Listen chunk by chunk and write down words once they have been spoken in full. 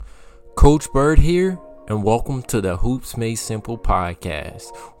Coach Bird here, and welcome to the Hoops Made Simple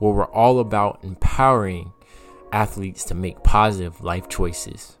podcast, where we're all about empowering athletes to make positive life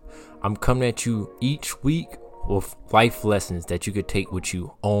choices. I'm coming at you each week with life lessons that you could take with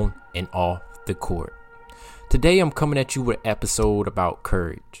you on and off the court. Today, I'm coming at you with an episode about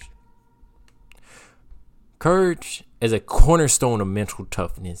courage. Courage is a cornerstone of mental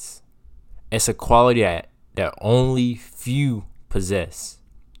toughness. It's a quality that only few possess.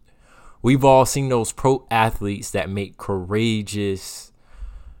 We've all seen those pro athletes that make courageous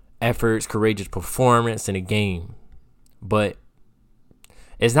efforts, courageous performance in a game. But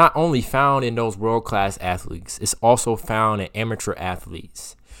it's not only found in those world-class athletes. It's also found in amateur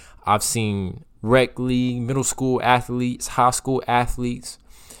athletes. I've seen rec league, middle school athletes, high school athletes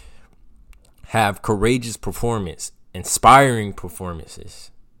have courageous performance, inspiring performances,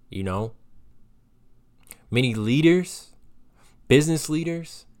 Many leaders, business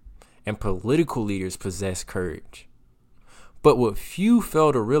leaders, and political leaders possess courage. But what few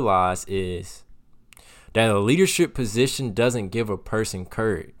fail to realize is that a leadership position doesn't give a person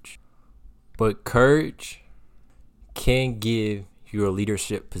courage. But courage can give you a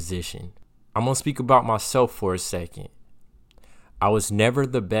leadership position. I'm going to speak about myself for a second. I was never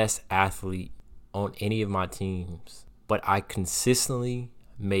the best athlete on any of my teams, but I consistently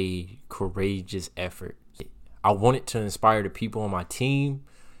made courageous efforts. I wanted to inspire the people on my team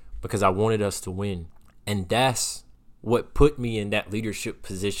because I wanted us to win. And that's what put me in that leadership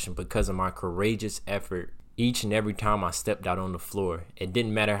position, because of my courageous effort each and every time I stepped out on the floor. It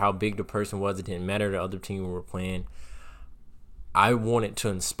didn't matter how big the person was. It didn't matter the other team we were playing. I wanted to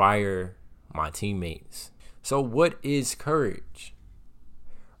inspire my teammates. So what is courage?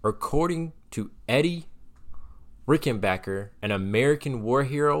 According to Eddie Rickenbacker, an American war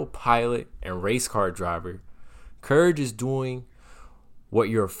hero, pilot, and race car driver, courage is doing what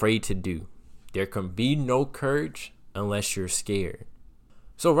you're afraid to do. There can be no courage unless you're scared.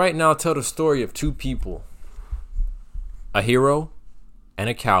 So right now, I'll tell the story of two people, a hero and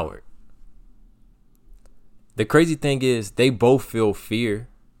a coward. The crazy thing is they both feel fear.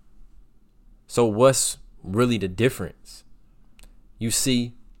 So what's really the difference? You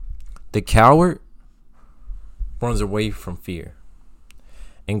see, the coward runs away from fear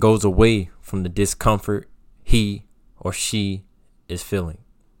and goes away from the discomfort he or she is feeling.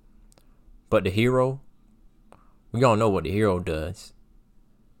 But the hero, we all know what the hero does.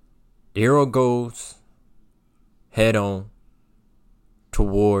 The hero goes head on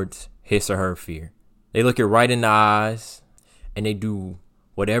towards his or her fear. They look it right in the eyes and they do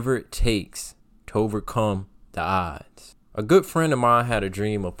whatever it takes to overcome the odds. A good friend of mine had a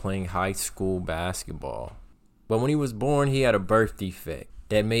dream of playing high school basketball. But when he was born, he had a birth defect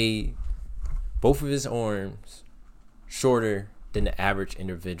that made both of his arms shorter than the average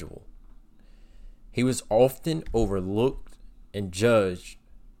individual. He was often overlooked and judged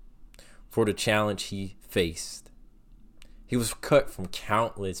for the challenge he faced. He was cut from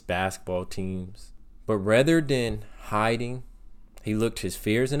countless basketball teams, but rather than hiding, he looked his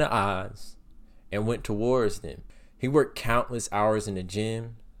fears in the eyes and went towards them. He worked countless hours in the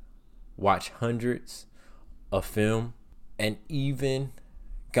gym, watched hundreds of film, and even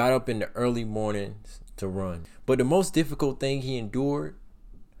got up in the early mornings to run. But the most difficult thing he endured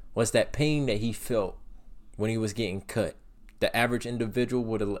was that pain that he felt when he was getting cut. The average individual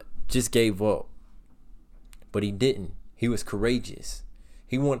would have just gave up. But he didn't. He was courageous.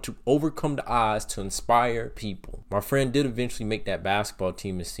 He wanted to overcome the odds to inspire people. My friend did eventually make that basketball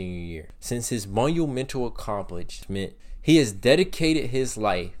team his senior year. Since his monumental accomplishment, he has dedicated his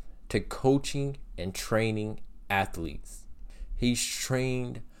life to coaching and training athletes. He's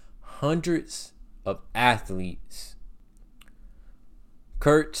trained hundreds of athletes.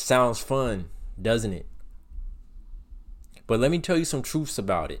 Kurt sounds fun, doesn't it? But let me tell you some truths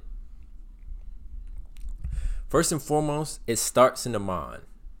about it. First and foremost, it starts in the mind.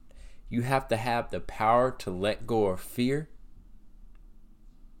 You have to have the power to let go of fear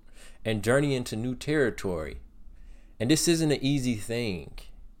and journey into new territory. And this isn't an easy thing,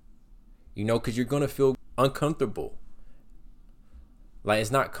 because you're going to feel uncomfortable. Like,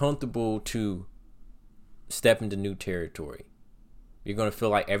 it's not comfortable to step into new territory. You're going to feel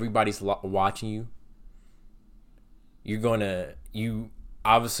like everybody's watching you. You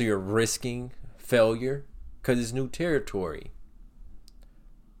obviously are risking failure because it's new territory.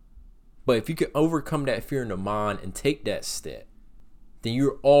 But if you can overcome that fear in the mind and take that step, then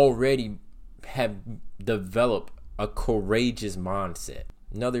you already have developed a courageous mindset.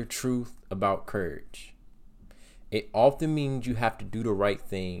 Another truth about courage. It often means you have to do the right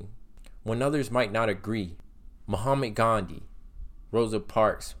thing when others might not agree. Muhammad Gandhi, Rosa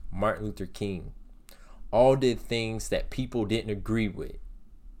Parks, Martin Luther King, all did things that people didn't agree with.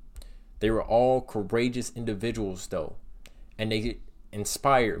 They were all courageous individuals though, and they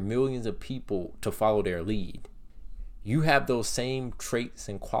inspired millions of people to follow their lead. You have those same traits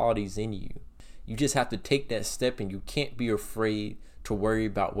and qualities in you. You just have to take that step, and you can't be afraid to worry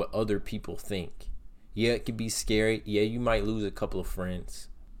about what other people think. Yeah, it can be scary. Yeah, you might lose a couple of friends,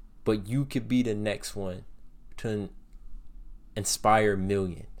 but you could be the next one to inspire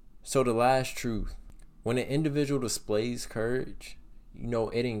millions. So the last truth, when an individual displays courage,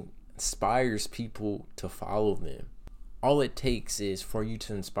 it inspires people to follow them. All it takes is for you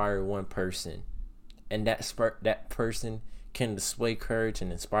to inspire one person, and that person can display courage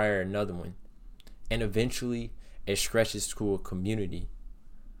and inspire another one. And eventually it stretches to a community.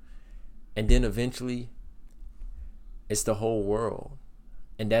 And then eventually it's the whole world.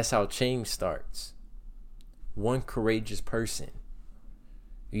 And that's how change starts. One courageous person.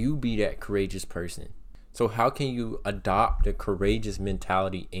 You be that courageous person. So how can you adopt a courageous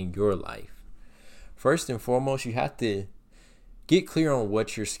mentality in your life? First and foremost, you have to get clear on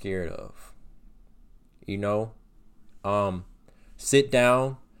what you're scared of. Sit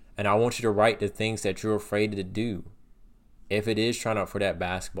down, and I want you to write the things that you're afraid to do. If it is trying out for that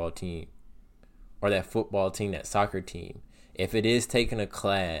basketball team or that football team, that soccer team, if it is taking a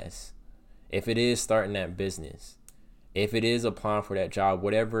class, if it is starting that business, if it is applying for that job,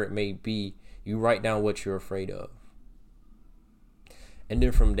 whatever it may be, you write down what you're afraid of. And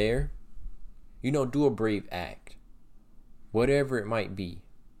then from there, do a brave act, whatever it might be.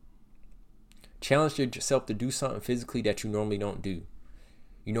 Challenge yourself to do something physically that you normally don't do.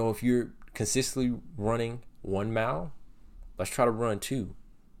 If you're consistently running 1 mile, let's try to run 2.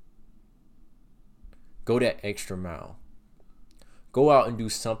 Go that extra mile. Go out and do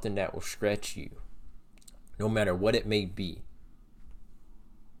something that will stretch you, no matter what it may be.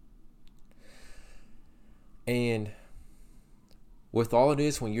 And with all of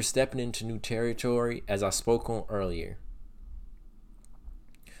this, when you're stepping into new territory, as I spoke on earlier,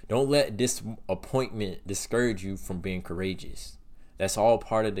 don't let disappointment discourage you from being courageous. That's all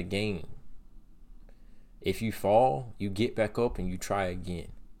part of the game. If you fall, you get back up and you try again.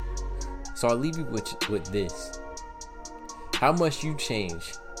 So I'll leave you with this. How must you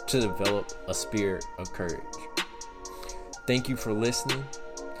change to develop a spirit of courage? Thank you for listening.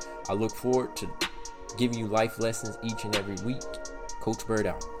 I look forward to giving you life lessons each and every week. Coach Bird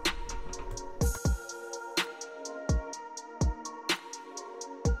out.